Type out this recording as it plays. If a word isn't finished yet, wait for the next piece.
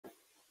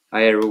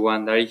Hi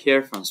everyone, Dari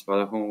here from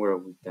Spotahome. We're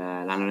with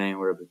Landline.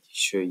 We're about to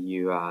show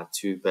you a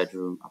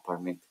two-bedroom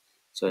apartment.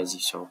 So as you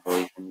saw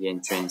probably from the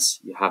entrance,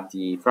 you have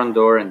the front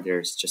door, and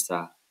there's just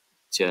a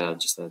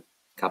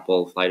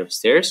couple flight of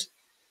stairs.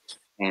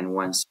 And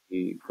once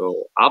you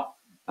go up,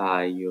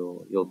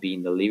 you'll be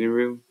in the living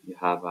room. You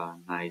have a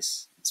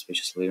nice,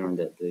 spacious living room.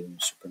 The living room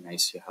is super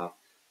nice. You have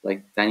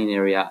like dining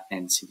area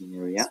and sitting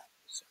area,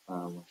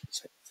 one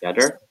beside the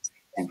other.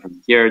 And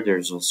from here,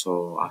 there's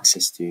also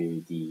access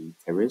to the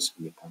terrace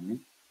of the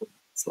apartment.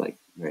 It's like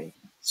very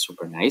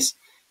super nice.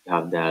 You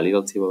have the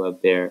little table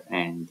up there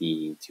and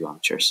the two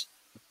armchairs.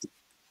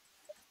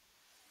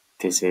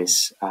 This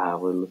is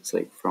what it looks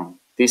like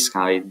from this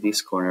side.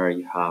 This corner,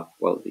 you have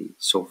the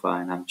sofa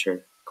and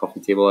armchair,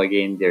 coffee table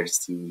again. There's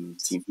the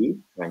TV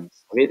right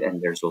next to it,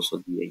 and there's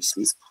also the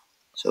AC.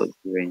 So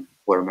during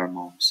warmer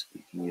months,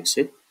 you can use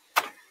it.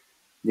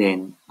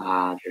 Then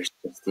there's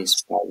just this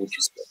part, which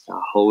is a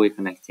hallway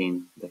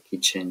connecting the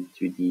kitchen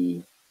to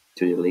the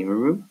living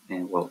room.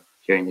 And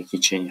here in the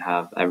kitchen, you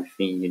have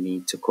everything you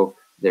need to cook.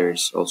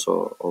 There's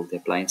also all the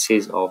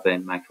appliances,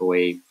 oven,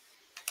 microwave.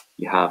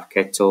 You have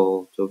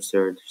kettle,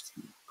 toaster, there's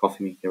the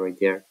coffee maker right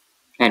there,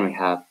 and we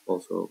have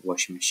also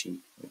washing machine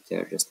right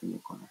there, just in the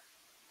corner.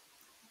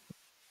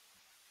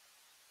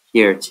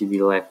 Here to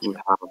the left, we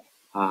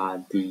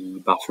have the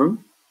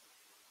bathroom.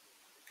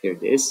 Here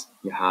it is.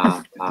 You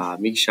have a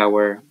big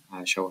shower,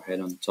 a shower head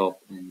on top,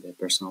 and a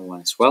personal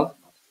one as well.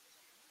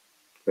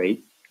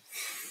 Great.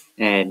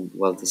 And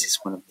this is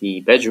one of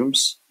the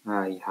bedrooms.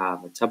 You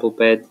have a double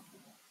bed.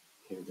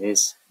 Here it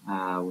is.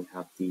 We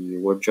have the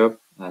wardrobe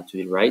to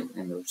the right,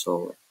 and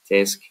also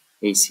desk.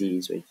 AC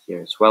is right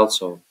here as well.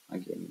 So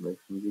again, very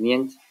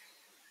convenient.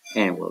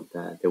 And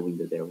the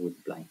window there with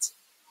the blinds.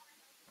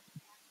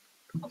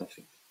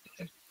 Perfect.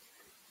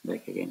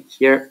 Back again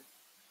here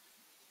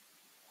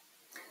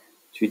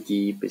to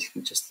the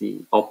basically just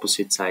the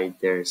opposite side.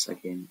 There's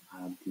again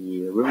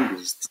the room.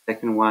 This is the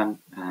second one,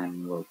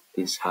 and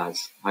this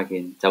has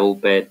again double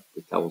bed.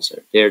 The towels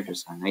are there.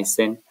 There's a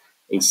nightstand,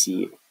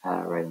 AC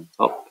right on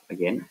top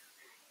again.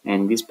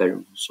 And this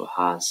bedroom also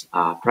has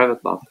a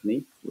private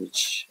balcony,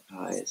 which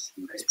is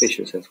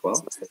spacious as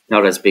well.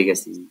 Not as big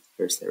as the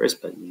first terrace,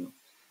 but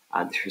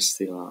there's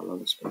still a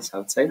lot of space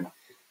outside.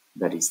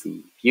 That is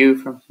the view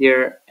from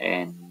here.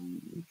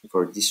 And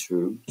for this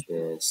room,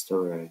 the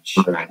storage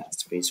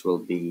space will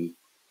be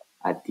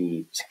at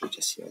the basically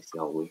just here at the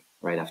hallway,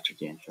 right after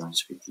the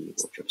entrance with the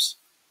wardrobes.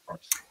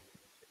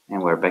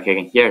 And we're back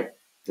again here.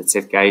 That's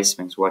it, guys.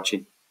 Thanks for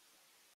watching.